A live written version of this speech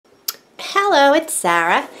Hello, it's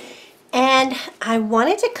Sarah, and I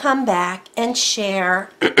wanted to come back and share.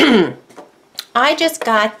 I just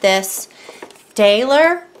got this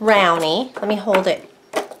Daler Rowney. Let me hold it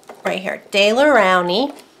right here. Daler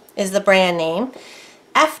Rowney is the brand name.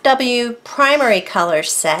 FW Primary Color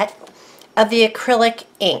Set of the acrylic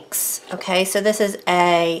inks. Okay, so this is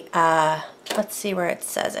a, let's see where it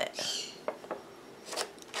says it.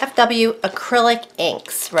 FW acrylic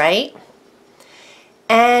inks, right?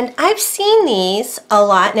 And I've seen these a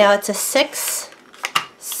lot. Now it's a 6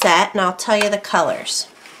 set, and I'll tell you the colors.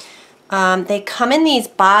 They come in these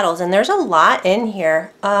bottles, and there's a lot in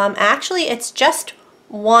here. Actually, it's just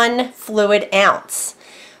 1 fluid ounce.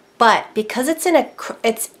 But because it's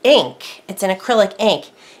ink, it's an acrylic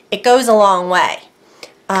ink, it goes a long way.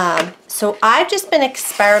 So I've just been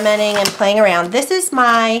experimenting and playing around. This is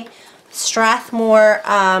my Strathmore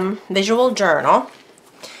visual journal.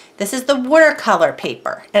 This is the watercolor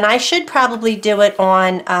paper, and I should probably do it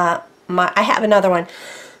on I have another one,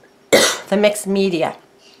 the mixed media.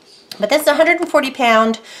 But this is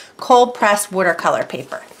 140-pound cold pressed watercolor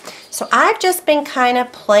paper. So I've just been kind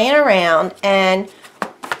of playing around, and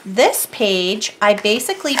this page I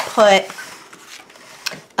basically put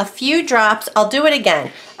a few drops, I'll do it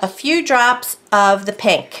again, a few drops of the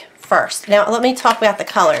pink first. Now let me talk about the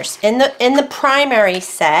colors. In the primary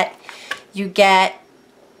set you get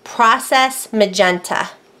process magenta,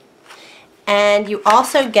 and you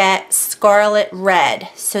also get scarlet red.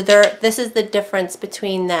 So this is the difference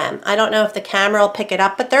between them. I don't know if the camera will pick it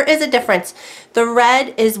up, but there is a difference. The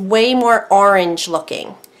red is way more orange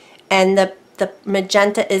looking, and the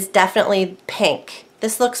magenta is definitely pink.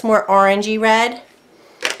 This looks more orangey red.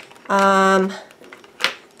 The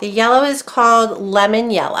yellow is called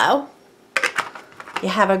lemon yellow. You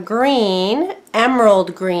have a green,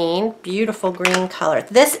 emerald green, beautiful green color.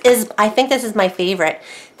 This is, I think this is my favorite.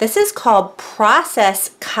 This is called Process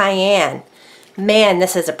Cayenne. Man,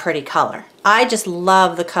 this is a pretty color. I just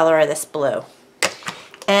love the color of this blue.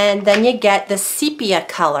 And then you get the sepia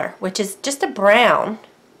color, which is just a brown.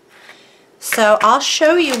 So I'll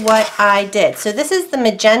show you what I did. So this is the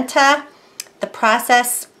magenta, the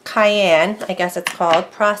Process Cayenne, I guess it's called,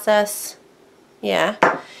 Process, yeah.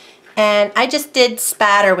 And I just did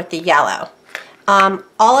spatter with the yellow.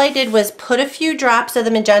 All I did was put a few drops of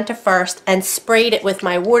the magenta first and sprayed it with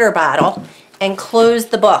my water bottle and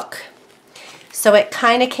closed the book. So it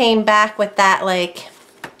kind of came back with that, like,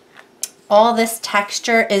 all this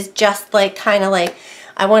texture is just like, kind of like,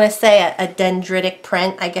 I want to say a dendritic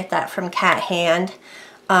print. I get that from Cat Hand.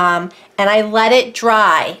 And I let it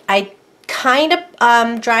dry. I kind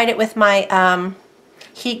of dried it with my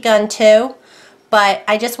heat gun too. But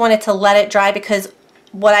I just wanted to let it dry because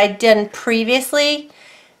what I did previously,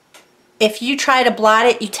 if you try to blot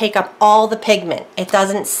it, you take up all the pigment. It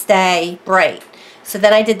doesn't stay bright. So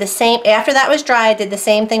then I did the same, after that was dry, I did the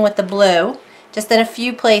same thing with the blue, just in a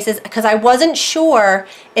few places, because I wasn't sure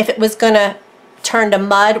if it was going to turn to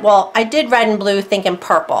mud. Well, I did red and blue thinking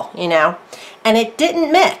purple, you know, and it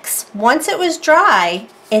didn't mix. Once it was dry,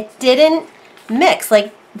 it didn't mix.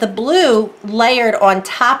 Like the blue layered on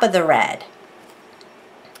top of the red.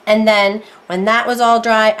 And then when that was all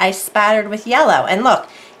dry, I spattered with yellow. And look,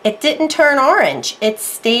 it didn't turn orange. It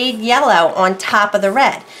stayed yellow on top of the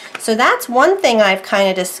red. So that's one thing I've kind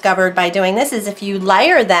of discovered by doing this, is if you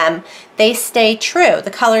layer them, they stay true. The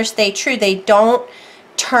colors stay true. They don't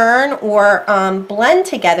turn or blend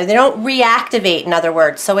together. They don't reactivate, in other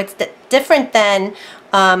words. So it's different than,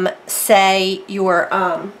 say, your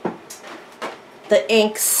the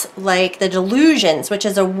inks like the Delusions, which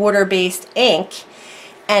is a water-based ink.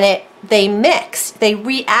 And they mix, they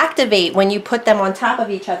reactivate when you put them on top of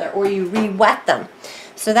each other or you re-wet them.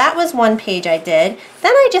 So that was one page I did.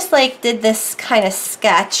 Then I just like did this kind of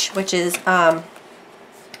sketch, which is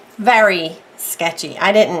very sketchy.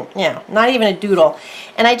 I didn't, you know, not even a doodle.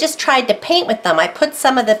 And I just tried to paint with them. I put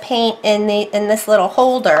some of the paint in this little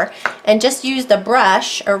holder and just used a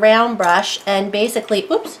brush, a round brush, and basically,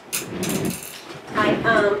 oops,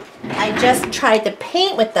 I just tried to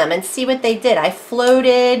paint with them and see what they did. I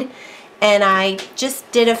floated and I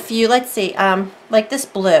just did a few, let's see, like this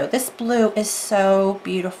blue. This blue is so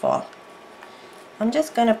beautiful. I'm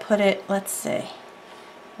just going to put it, let's see,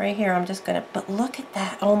 right here. I'm just going to, but look at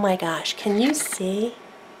that. Oh my gosh, can you see?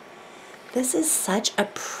 This is such a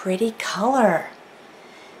pretty color.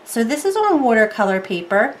 So this is on watercolor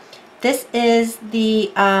paper. This is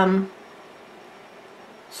the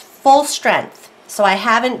full strength. So I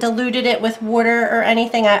haven't diluted it with water or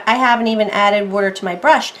anything. I haven't even added water to my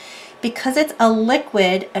brush. Because it's a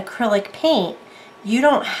liquid acrylic paint, you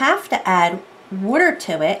don't have to add water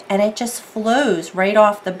to it, and it just flows right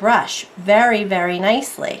off the brush very, very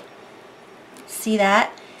nicely. See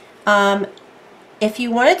that? If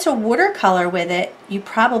you wanted to watercolor with it, you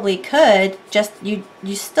probably could. Just you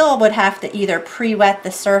still would have to either pre-wet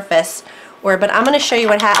the surface, but I'm going to show you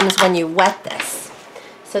what happens when you wet this.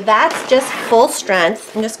 So that's just full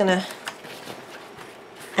strength. I'm just going to,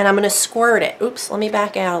 and I'm going to squirt it. Oops, let me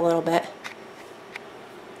back out a little bit.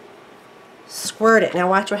 Squirt it. Now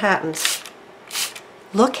watch what happens.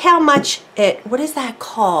 Look how much what is that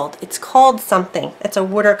called? It's called something. It's a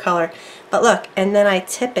watercolor. But look, and then I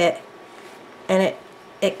tip it, and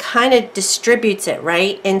it kind of distributes it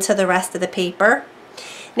right into the rest of the paper.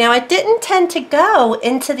 Now it didn't tend to go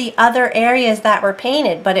into the other areas that were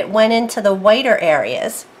painted, but it went into the whiter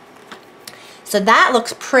areas. So that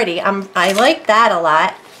looks pretty. I like that a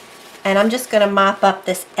lot. And I'm just going to mop up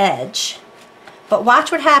this edge. But watch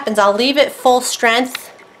what happens. I'll leave it full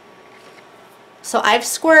strength. So I've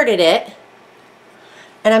squirted it.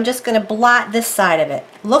 And I'm just going to blot this side of it.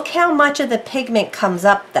 Look how much of the pigment comes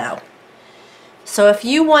up though. So if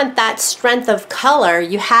you want that strength of color,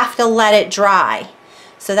 you have to let it dry.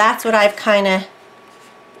 So that's what I've kind of,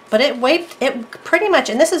 but it wiped it pretty much,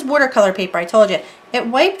 and this is watercolor paper, I told you. It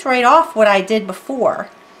wiped right off what I did before.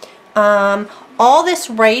 All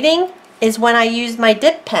this writing is when I used my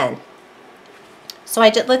dip pen. So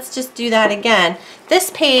let's just do that again.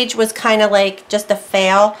 This page was kind of like just a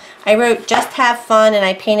fail. I wrote just have fun and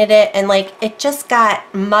I painted it, and like it just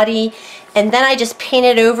got muddy, and then I just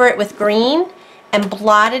painted over it with green and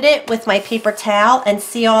blotted it with my paper towel, and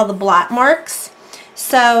see all the blot marks.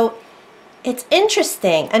 So it's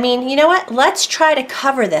interesting. I mean, you know what? Let's try to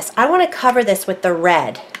cover this. I want to cover this with the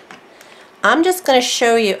red. I'm just going to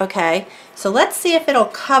show you, okay, so let's see if it'll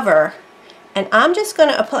cover. And I'm just going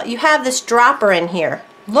to apply, you have this dropper in here.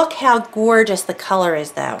 Look how gorgeous the color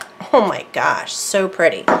is though. Oh my gosh, so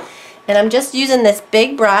pretty. And I'm just using this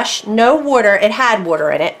big brush, no water. It had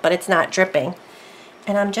water in it, but it's not dripping.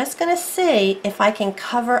 And I'm just going to see if I can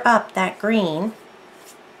cover up that green.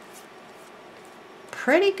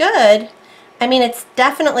 Pretty good. I mean, it's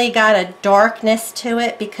definitely got a darkness to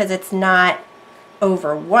it because it's not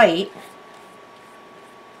over white.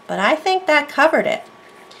 But I think that covered it.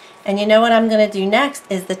 And you know what I'm going to do next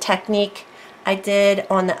is the technique I did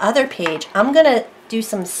on the other page. I'm going to do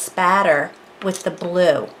some spatter with the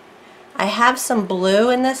blue. I have some blue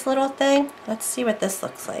in this little thing. Let's see what this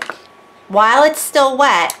looks like. While it's still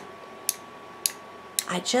wet,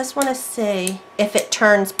 I just want to see if it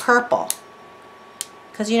turns purple.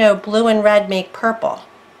 Because you know, blue and red make purple.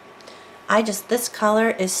 This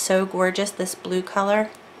color is so gorgeous, this blue color.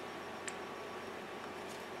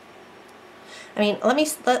 I mean, let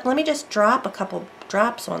me just drop a couple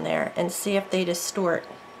drops on there and see if they distort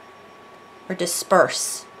or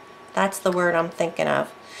disperse. That's the word I'm thinking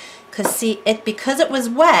of. Because see, because it was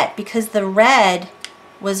wet, because the red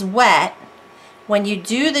was wet, when you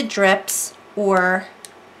do the drips, or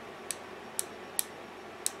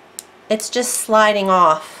it's just sliding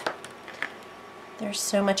off. There's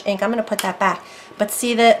so much ink. I'm going to put that back. But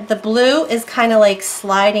see, the blue is kind of like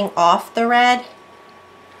sliding off the red.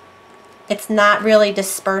 It's not really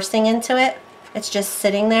dispersing into it. It's just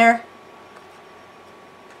sitting there.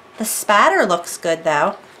 The spatter looks good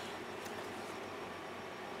though.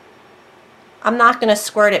 I'm not going to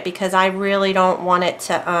squirt it because I really don't want it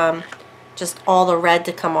to just all the red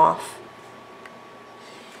to come off.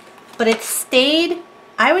 But it stayed,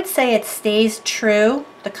 I would say it stays true.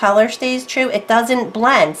 The color stays true. It doesn't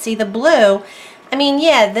blend. See the blue, I mean,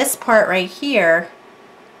 yeah, this part right here,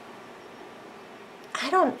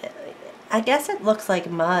 I guess it looks like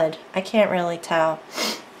mud. I can't really tell.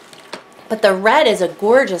 But the red is a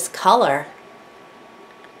gorgeous color.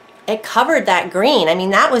 It covered that green. I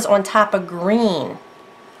mean, that was on top of green,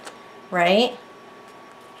 right?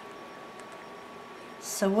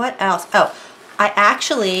 So what else? Oh, I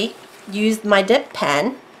actually used my dip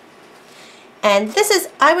pen. And this is,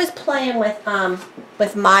 I was playing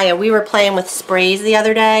with Maya. We were playing with sprays the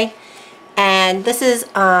other day. And this is,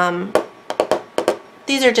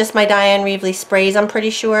 these are just my Diane Reevely sprays, I'm pretty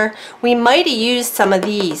sure. We might have used some of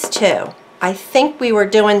these too. I think we were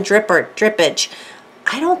doing drippage.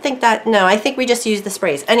 I don't think that, no, I think we just used the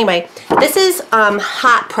sprays. Anyway, this is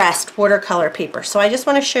hot pressed watercolor paper. So I just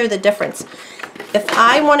want to show the difference. If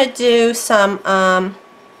I want to do some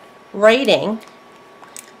writing,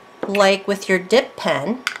 like with your dip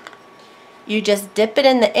pen, you just dip it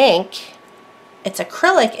in the ink. It's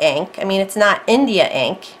acrylic ink. I mean, it's not India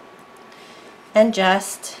ink. And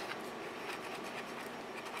just,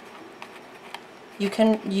 you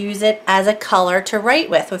can use it as a color to write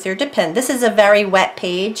with your dip pen. This is a very wet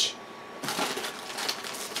page.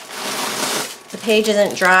 page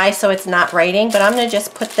isn't dry, so it's not writing, but I'm going to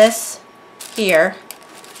just put this here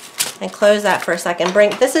and close that for a second.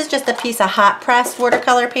 This is just a piece of hot press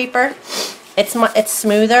watercolor paper. It's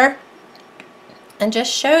smoother. And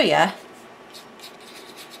just show you.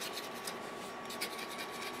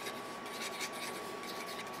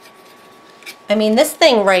 I mean, this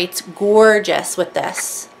thing writes gorgeous with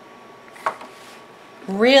this.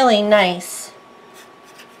 Really nice.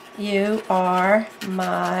 You are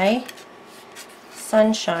my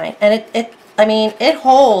sunshine. And I mean, it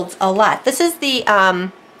holds a lot. This is the,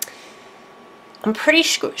 I'm pretty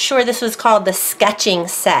sure this was called the sketching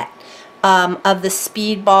set of the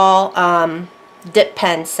Speedball dip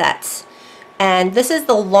pen sets. And this is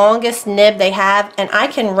the longest nib they have, and I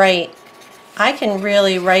can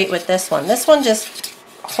really write with this one. This one just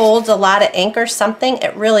holds a lot of ink or something.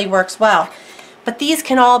 It really works well. But these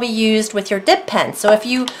can all be used with your dip pen. So if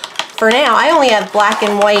you, for now, I only have black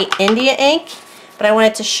and white India ink, but I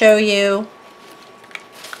wanted to show you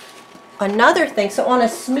another thing. So on a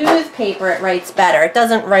smooth paper, it writes better. It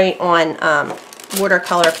doesn't write on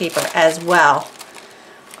watercolor paper as well.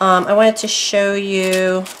 I wanted to show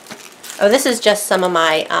you, oh, this is just some of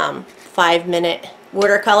my 5-minute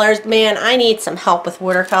watercolors. Man, I need some help with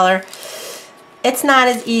watercolor. It's not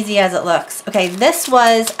as easy as it looks. Okay, this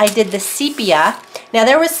was, I did the sepia. Now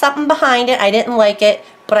there was something behind it, I didn't like it,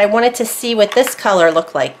 but I wanted to see what this color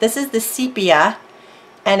looked like. This is the sepia,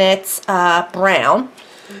 and it's brown.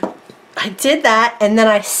 I did that, and then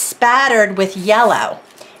I spattered with yellow,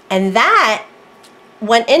 and that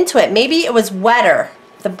went into it. Maybe it was wetter.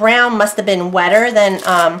 The brown must have been wetter than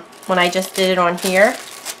when I just did it on here,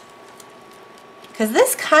 because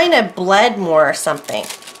this kind of bled more or something.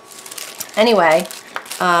 Anyway,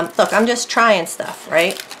 look, I'm just trying stuff,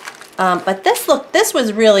 right? But this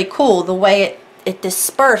was really cool, the way it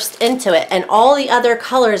dispersed into it, and all the other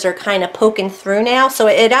colors are kind of poking through now. So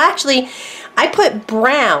it actually, I put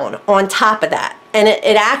brown on top of that, and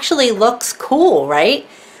it actually looks cool, right?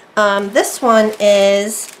 This one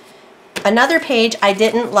is another page I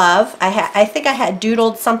didn't love. I think I had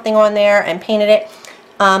doodled something on there and painted it,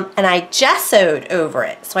 and I gessoed over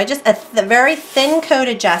it. So I just, a very thin coat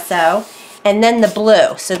of gesso, and then the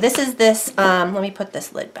blue. So this is this, let me put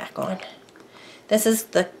this lid back on. This is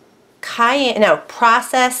the Cayenne, no,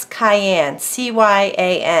 Process Cayenne,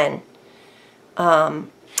 C-Y-A-N.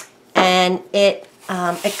 And it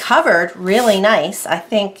covered really nice. I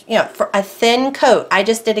think, you know, for a thin coat. I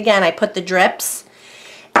just did again, I put the drips,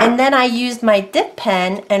 and then I used my dip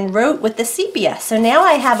pen and wrote with the sepia. So now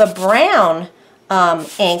I have a brown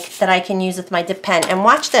ink that I can use with my dip pen. And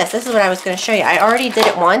watch this. This is what I was going to show you. I already did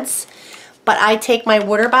it once, but I take my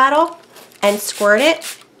water bottle and squirt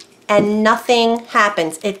it, and nothing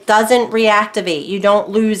happens. It doesn't reactivate. You don't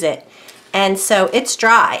lose it. And so it's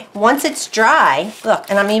dry. Once it's dry, look,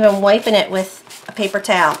 and I'm even wiping it with a paper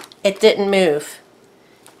towel, it didn't move.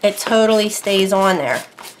 It totally stays on there.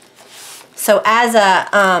 So as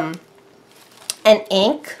an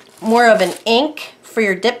ink, more of an ink for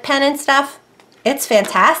your dip pen and stuff, it's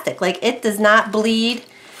fantastic. Like, it does not bleed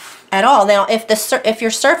at all. Now, if your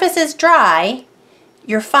surface is dry,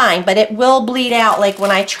 you're fine, but it will bleed out. Like when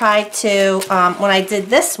I tried to, when I did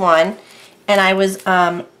this one, and I was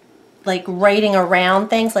like writing around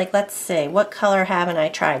things, like, let's see, what color haven't I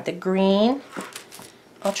tried? The green.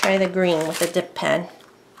 I'll try the green with the dip pen.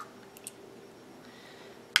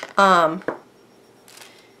 Now,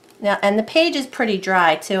 and the page is pretty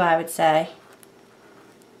dry too, I would say.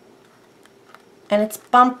 And it's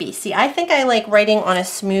bumpy. See, I think I like writing on a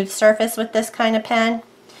smooth surface with this kind of pen,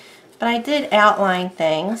 but I did outline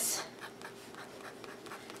things.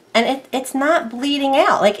 And it's not bleeding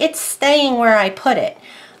out. Like, it's staying where I put it.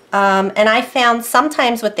 And I found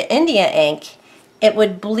sometimes with the India ink, it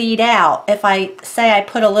would bleed out. If I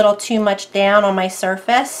put a little too much down on my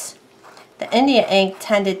surface, the India ink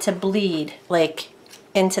tended to bleed, like,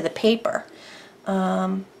 into the paper.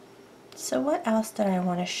 So what else did I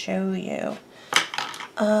want to show you?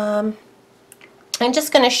 I'm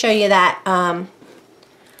just going to show you that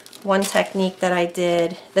one technique that I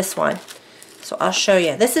did, this one. So I'll show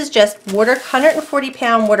you. This is just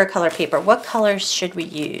 140-pound watercolor paper. What colors should we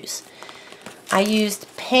use? I used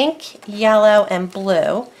pink, yellow, and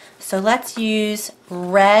blue. So let's use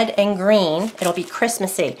red and green. It'll be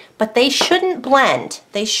Christmassy. But they shouldn't blend.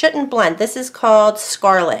 They shouldn't blend. This is called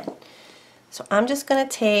scarlet. So I'm just going to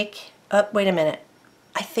take, oh, wait a minute.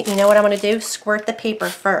 I think, you know what I'm going to do? Squirt the paper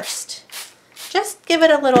first. Just give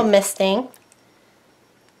it a little misting.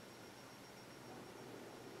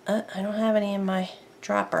 I don't have any in my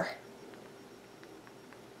dropper.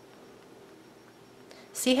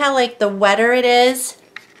 See how, like, the wetter it is,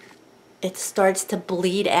 it starts to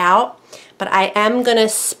bleed out. But I am going to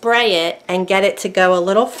spray it and get it to go a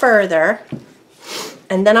little further.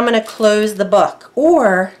 And then I'm going to close the book.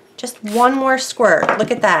 Or just one more squirt.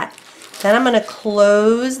 Look at that. Then I'm going to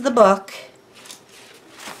close the book.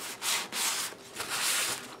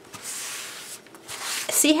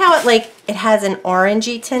 See how it has an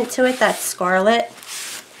orangey tint to it, that scarlet?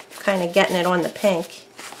 Kind of getting it on the pink.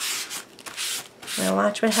 Now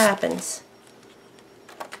watch what happens.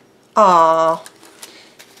 Aw,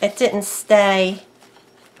 it didn't stay.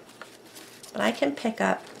 But I can pick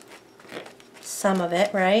up some of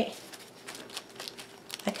it, right?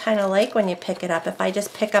 I kind of like when you pick it up, if I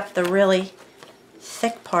just pick up the really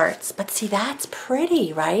thick parts. But see, that's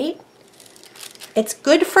pretty, right? It's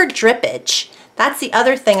good for drippage. That's the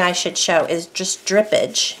other thing I should show, is just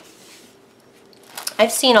drippage.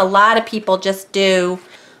 I've seen a lot of people just do,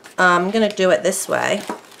 I'm going to do it this way,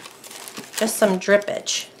 just some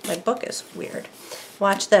drippage. My book is weird.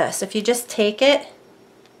 Watch this. If you just take it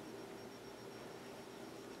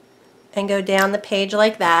and go down the page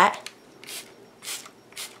like that,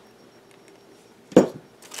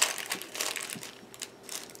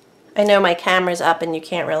 I know my camera's up and you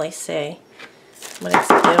can't really see what it's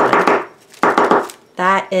doing.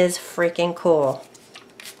 That is freaking cool.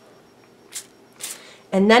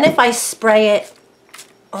 And then if I spray it,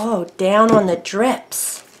 oh, down on the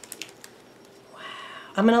drips. Wow.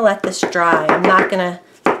 I'm going to let this dry. I'm not going to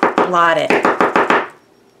blot it.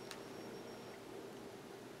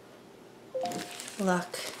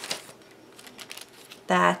 Look.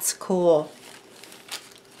 That's cool.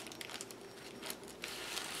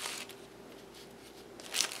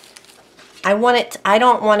 I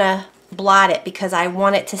don't want to blot it because I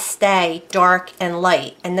want it to stay dark and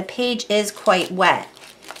light. And the page is quite wet.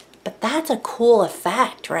 But that's a cool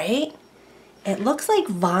effect, right? It looks like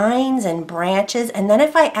vines and branches. And then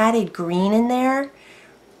if I added green in there,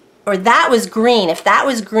 or that was green. If that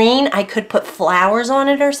was green, I could put flowers on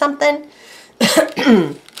it or something.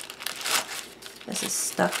 This is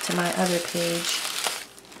stuck to my other page.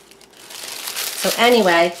 So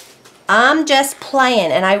anyway, I'm just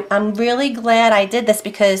playing, and I'm really glad I did this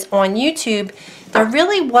because on YouTube, there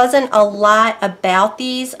really wasn't a lot about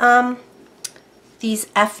these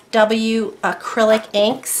FW acrylic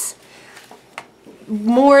inks,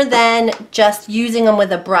 more than just using them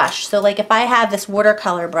with a brush. So like if I have this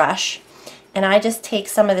watercolor brush and I just take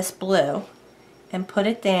some of this blue and put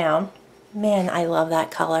it down, man, I love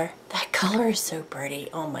that color. That color is so pretty.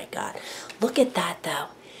 Oh my God. Look at that though.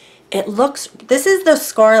 It looks, this is the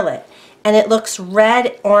scarlet, and it looks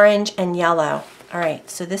red, orange, and yellow. All right,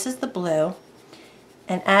 so this is the blue.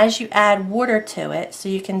 And as you add water to it, so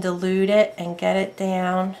you can dilute it and get it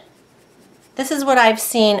down. This is what I've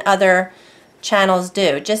seen other channels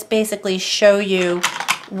do. Just basically show you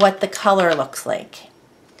what the color looks like.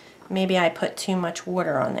 Maybe I put too much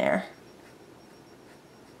water on there.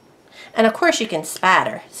 And of course you can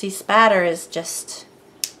spatter. See, spatter is just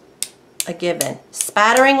a given.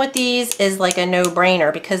 Spattering with these is like a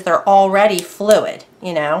no-brainer because they're already fluid,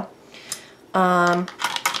 you know. Let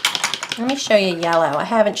me show you yellow. I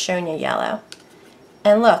haven't shown you yellow.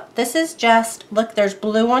 And look, this is just, look, there's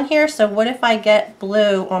blue on here, so what if I get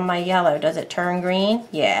blue on my yellow? Does it turn green?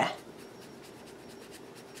 Yeah.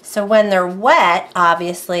 So when they're wet,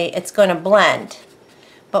 obviously, it's going to blend.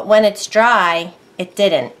 But when it's dry, it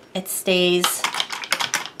didn't. It stays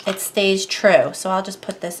true. So I'll just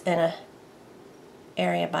put this in a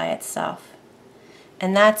area by itself.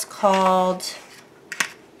 And that's called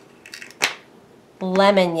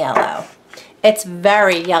lemon yellow. It's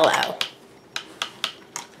very yellow.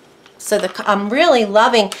 So I'm really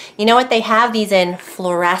loving, you know what, they have these in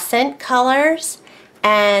fluorescent colors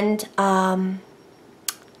and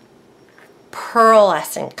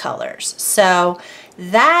pearlescent colors. So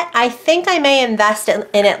that, I think I may invest in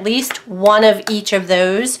at least one of each of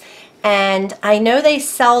those. And I know they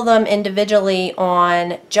sell them individually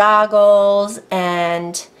on Joggles,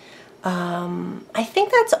 and I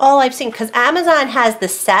think that's all I've seen, because Amazon has the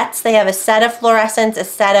sets. They have a set of fluorescents, a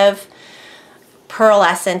set of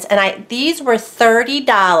pearlescents, and these were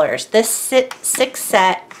 $30. This 6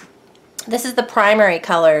 set, this is the primary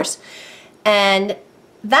colors, and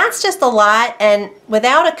that's just a lot. And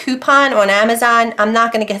without a coupon on Amazon, I'm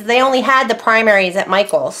not going to get, they only had the primaries at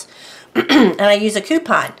Michael's and I use a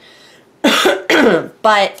coupon.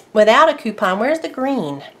 But without a coupon, where's the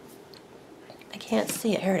green? I can't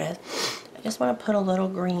see it. Here it is. I just want to put a little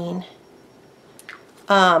green.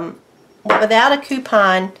 Without a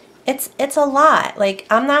coupon, it's a lot. Like,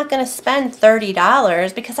 I'm not going to spend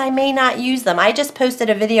 $30 because I may not use them. I just posted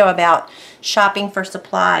a video about shopping for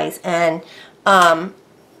supplies, and I'm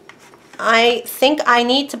I think I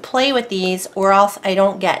need to play with these or else I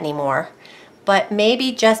don't get any more. But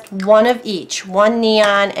maybe just one of each. One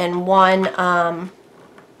neon and one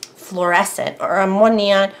fluorescent. Or one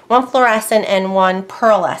neon, one fluorescent and one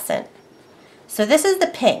pearlescent. So this is the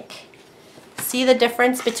pink. See the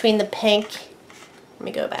difference between the pink? Let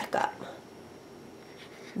me go back up.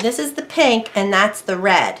 This is the pink and that's the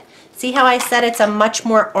red. See how I said it's a much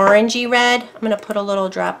more orangey red? I'm going to put a little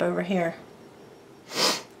drop over here.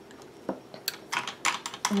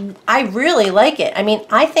 I really like it. I mean,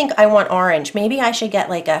 I think I want orange. Maybe I should get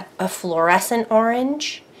like a fluorescent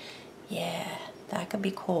orange. Yeah, that could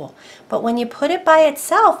be cool. But when you put it by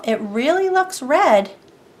itself, it really looks red.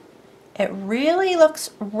 It really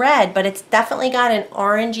looks red, but it's definitely got an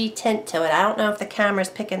orangey tint to it. I don't know if the camera's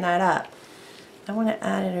picking that up. I want to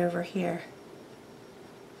add it over here.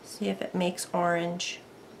 See if it makes orange.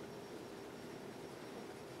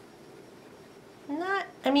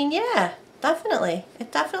 I mean, yeah. Definitely.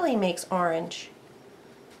 It definitely makes orange.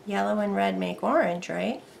 Yellow and red make orange,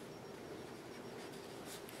 right?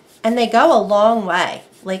 And they go a long way.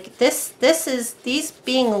 Like these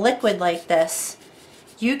being liquid like this,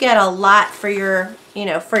 you get a lot for your,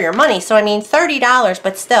 for your money. So I mean, $30,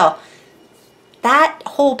 but still, that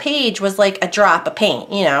whole page was like a drop of paint,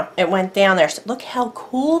 it went down there. So look how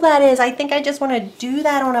cool that is. I think I just want to do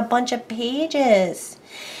that on a bunch of pages.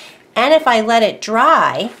 And if I let it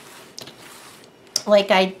dry,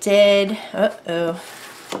 like I did,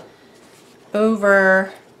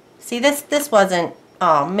 over, see this wasn't,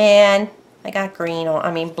 oh man, I got green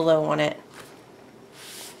on, blue on it.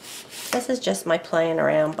 This is just my playing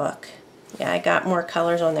around book. Yeah, I got more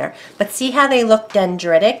colors on there. But see how they look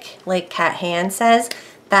dendritic, like Cat Hand says?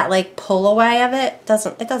 That like pull away of it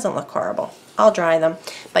doesn't look horrible. I'll dry them.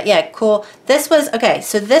 But yeah, cool. This was, okay,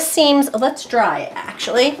 so this seems, let's dry it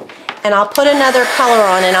actually. And I'll put another color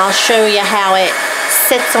on and I'll show you how it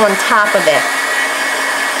sits on top of it.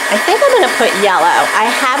 I think I'm going to put yellow. I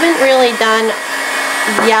haven't really done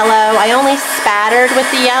yellow. I only spattered with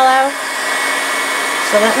the yellow.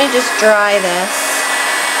 So let me just dry this.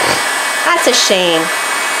 That's a shame.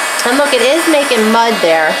 And look, it is making mud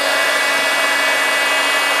there.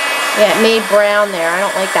 Yeah, it made brown there. I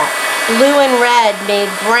don't like that. Blue and red made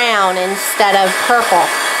brown instead of purple.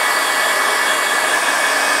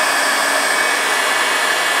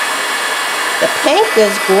 The pink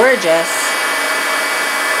is gorgeous.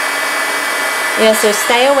 Yeah, so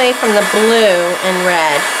stay away from the blue and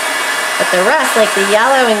red. But the rest, like the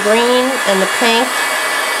yellow and green and the pink,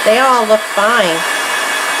 they all look fine.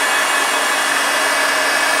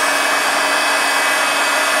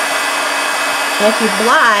 And if you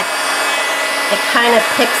blot, it kind of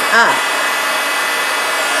picks up.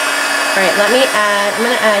 All right, I'm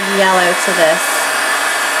going to add yellow to this.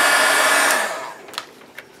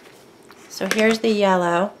 So here's the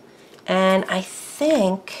yellow, and I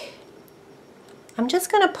think I'm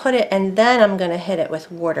just going to put it and then I'm going to hit it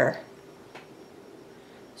with water.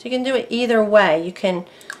 So you can do it either way. You can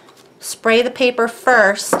spray the paper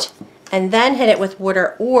first and then hit it with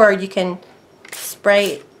water, or you can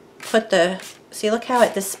spray, see, look how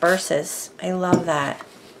it disperses. I love that.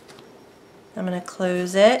 I'm going to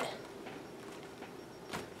close it.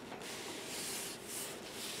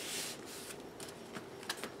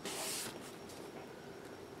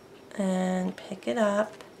 And pick it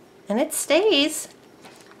up, and it stays.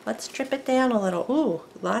 Let's drip it down a little. Ooh,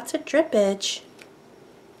 lots of drippage.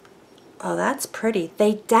 Oh, that's pretty.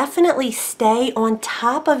 They definitely stay on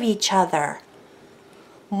top of each other.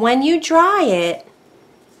 When you dry it,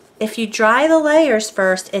 if you dry the layers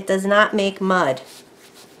first, it does not make mud.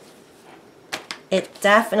 It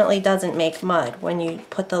definitely doesn't make mud when you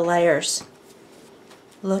put the layers.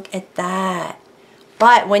 Look at that.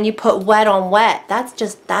 But when you put wet on wet,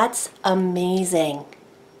 that's amazing.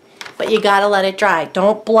 But you gotta let it dry.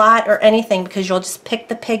 Don't blot or anything because you'll just pick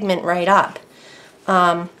the pigment right up.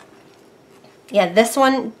 Yeah, this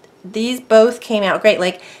one, these both came out great.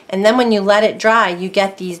 Like, and then when you let it dry, you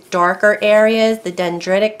get these darker areas, the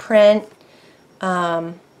dendritic print.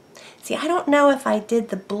 See, I don't know if I did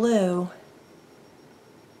the blue.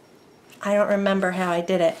 I don't remember how I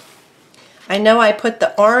did it. I know I put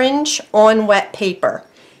the orange on wet paper.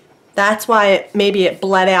 That's why maybe it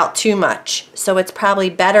bled out too much. So it's probably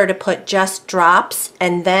better to put just drops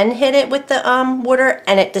and then hit it with the water,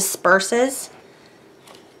 and it disperses.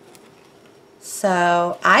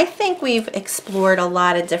 So I think we've explored a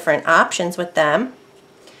lot of different options with them.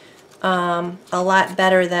 A lot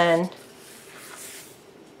better than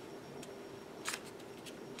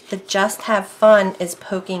the Just Have Fun is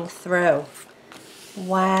poking through.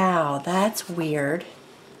 Wow, that's weird.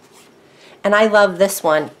 And I love this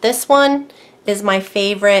one. This one is my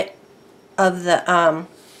favorite of the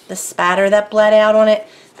spatter that bled out on it.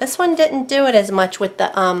 This one didn't do it as much with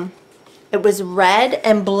the, it was red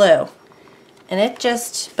and blue. And it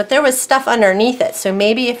just, but there was stuff underneath it. So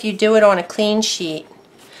maybe if you do it on a clean sheet,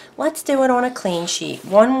 let's do it on a clean sheet.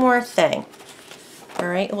 One more thing. All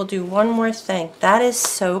right, we'll do one more thing. That is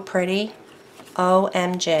so pretty.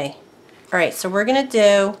 OMG. All right, so we're gonna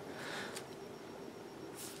do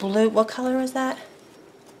blue. What color was that?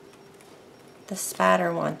 The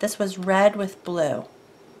spatter one. This was red with blue.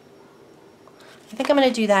 I think I'm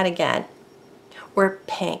gonna do that again. Or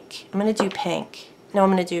pink. I'm gonna do pink. No, I'm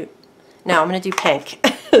gonna do pink.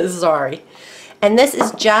 Sorry. And this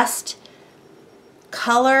is just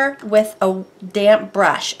color with a damp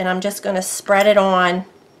brush, and I'm just going to spread it on.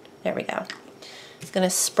 There we go. I'm going to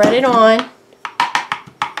spread it on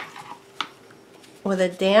with a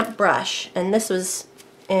damp brush, and this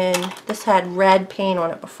had red paint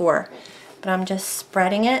on it before, but I'm just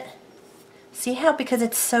spreading it. See how, because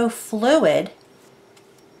it's so fluid.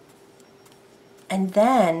 And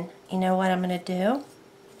then, you know what I'm going to do?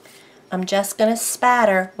 I'm just going to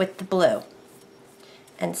spatter with the blue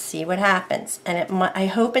and see what happens. And I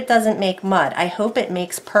hope it doesn't make mud. I hope it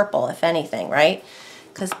makes purple, if anything, right?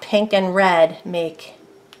 Because pink and red make,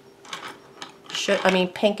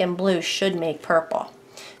 pink and blue should make purple.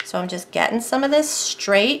 So I'm just getting some of this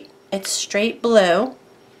straight, it's straight blue,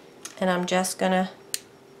 and I'm just going to,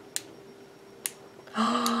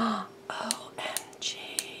 OMG,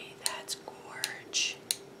 that's gorge.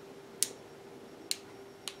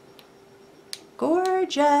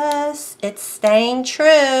 Gorgeous. It's staying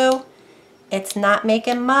true. It's not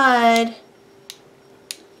making mud.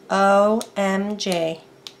 OMG.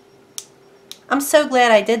 I'm so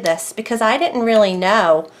glad I did this because I didn't really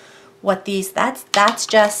know what these, that's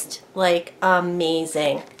just like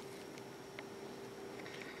amazing.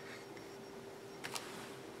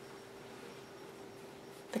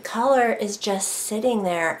 The color is just sitting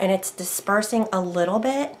there and it's dispersing a little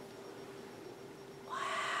bit.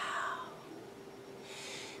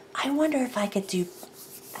 I wonder if I could do,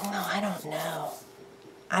 oh, I don't know.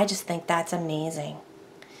 I just think that's amazing.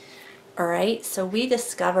 Alright, so we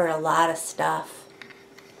discovered a lot of stuff.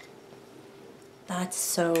 That's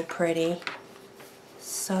so pretty.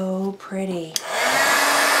 So pretty.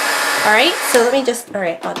 Alright, so let me just,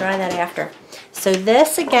 alright, I'll dry that after. So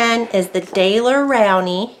this again is the Daler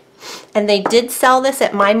Rowney. And they did sell this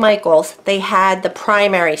at my Michael's. They had the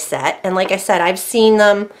primary set. And like I said, I've seen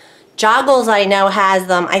them. Joggles I know has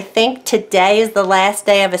them. I think today is the last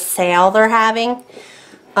day of a sale they're having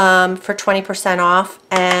for 20% off,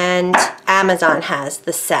 and Amazon has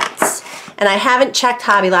the sets. And I haven't checked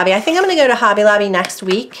Hobby Lobby. I think I'm going to go to Hobby Lobby next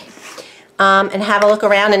week and have a look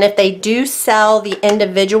around, and if they do sell the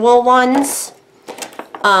individual ones,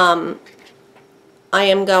 I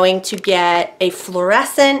am going to get a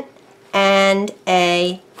fluorescent and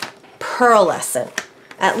a pearlescent.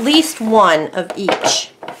 At least one of each.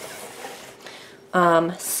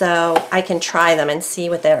 So I can try them and see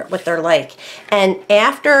what they're like. And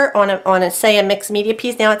after on a say a mixed media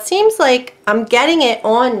piece, now it seems like I'm getting it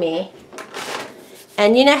on me.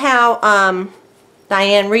 And you know how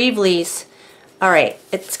Diane Reevely's, alright,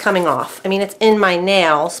 it's coming off. I mean, it's in my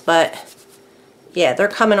nails, but yeah, they're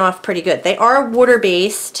coming off pretty good. They are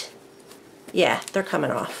water-based. Yeah, they're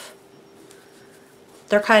coming off.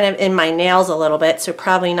 They're kind of in my nails a little bit, so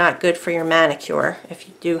probably not good for your manicure if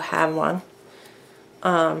you do have one.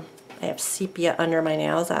 I have sepia under my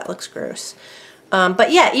nails. That looks gross.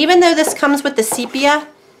 But yeah, even though this comes with the sepia,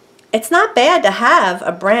 it's not bad to have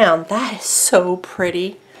a brown. That is so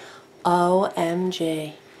pretty.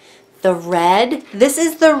 OMG. The red. This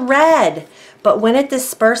is the red. But when it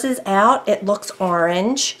disperses out, it looks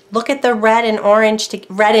orange. Look at the red and orange,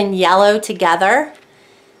 red and yellow together.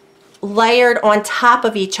 Layered on top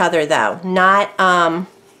of each other though. Not,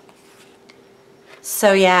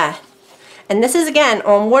 so yeah. And this is again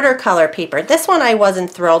on watercolor paper. This one I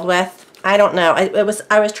wasn't thrilled with. I don't know.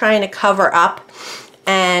 I was trying to cover up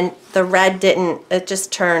and the red didn't, it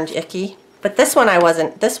just turned icky. But this one I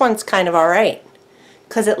wasn't. This one's kind of alright.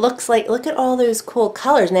 Because it looks like, look at all those cool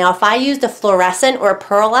colors. Now if I used a fluorescent or a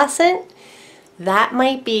pearlescent, that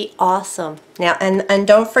might be awesome. Now, and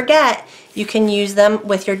don't forget, you can use them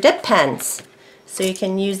with your dip pens. So you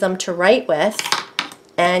can use them to write with.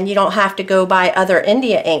 And you don't have to go buy other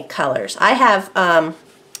India ink colors. I have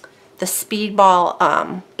the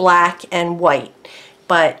Speedball black and white.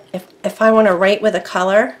 But if I want to write with a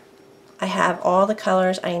color, I have all the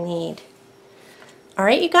colors I need.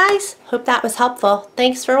 Alright, you guys. Hope that was helpful.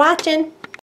 Thanks for watching.